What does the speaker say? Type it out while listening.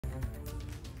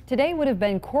Today would have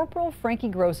been Corporal Frankie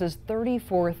Gross's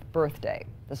 34th birthday.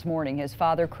 This morning, his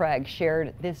father, Craig,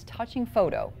 shared this touching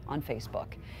photo on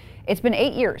Facebook. It's been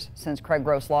 8 years since Craig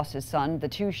Gross lost his son. The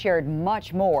two shared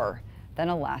much more than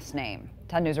a last name.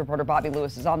 10 News reporter Bobby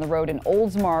Lewis is on the road in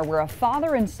Oldsmar, where a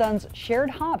father and son's shared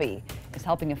hobby is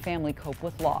helping a family cope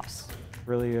with loss. It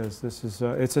really is.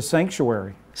 It's a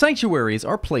sanctuary. Sanctuaries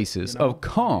are places of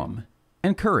calm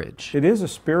and courage. It is a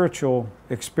spiritual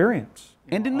experience.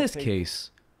 And in this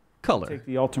case, color. Take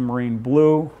the ultramarine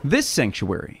blue. This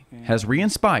sanctuary has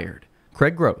re-inspired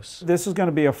Craig Gross. This is going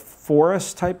to be a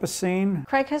forest type of scene.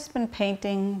 Craig has been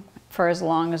painting for as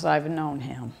long as I've known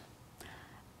him.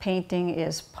 Painting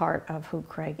is part of who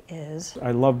Craig is. I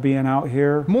love being out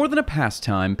here. More than a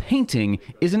pastime, painting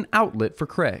is an outlet for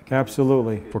Craig.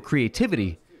 Absolutely. For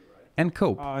creativity and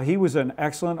cope. He was an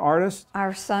excellent artist.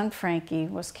 Our son Frankie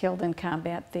was killed in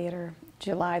combat theater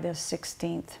July the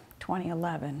 16th,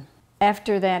 2011.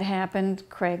 After that happened,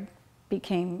 Craig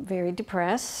became very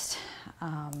depressed,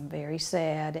 very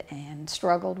sad, and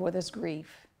struggled with his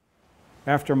grief.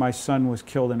 After my son was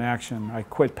killed in action, I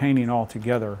quit painting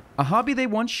altogether. A hobby they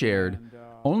once shared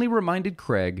only reminded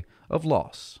Craig of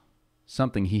loss,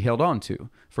 something he held on to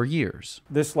for years.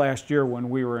 This last year when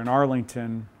we were in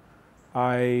Arlington,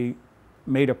 I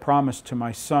made a promise to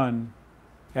my son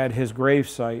at his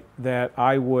gravesite that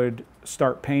I would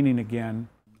start painting again.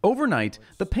 Overnight,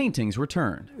 the paintings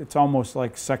returned. It's almost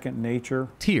like second nature.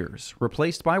 Tears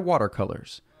replaced by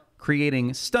watercolors,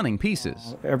 creating stunning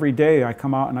pieces. Every day I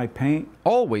come out and I paint.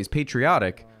 Always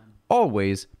patriotic,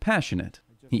 always passionate.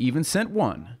 He even sent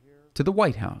one to the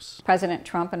White House. President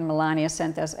Trump and Melania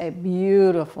sent us a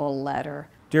beautiful letter.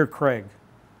 Dear Craig,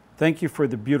 thank you for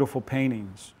the beautiful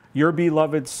paintings. Your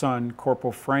beloved son,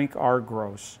 Corporal Frank R.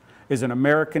 Gross, is an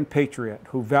American patriot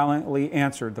who valiantly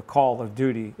answered the call of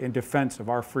duty in defense of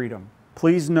our freedom.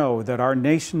 Please know that our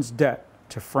nation's debt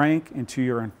to Frank and to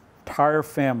your entire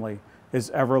family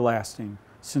is everlasting.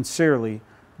 Sincerely,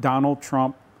 Donald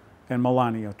Trump and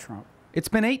Melania Trump. It's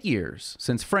been 8 years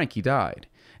since Frankie died,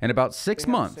 and about 6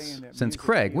 months since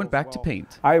Craig went back to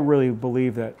paint. I really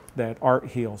believe that art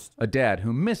heals. A dad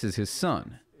who misses his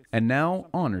son and now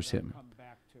honors him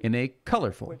in a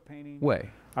colorful way.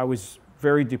 I was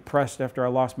very depressed after I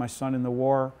lost my son in the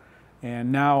war,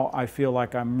 and now I feel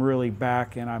like I'm really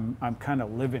back and I'm kind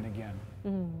of living again.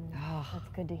 Oh, That's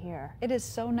good to hear. it is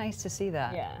so nice to see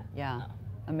that. Yeah. Yeah.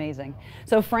 Amazing.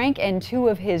 So Frank and two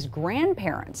of his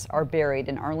grandparents are buried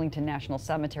in Arlington National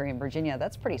Cemetery in Virginia.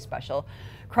 That's pretty special.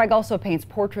 Craig also paints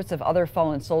portraits of other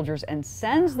fallen soldiers and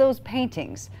sends those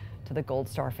paintings to the Gold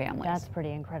Star families. That's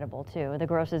pretty incredible, too. The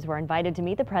Grosses were invited to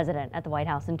meet the president at the White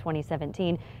House in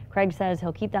 2017. Craig says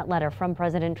he'll keep that letter from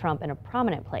President Trump in a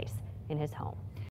prominent place in his home.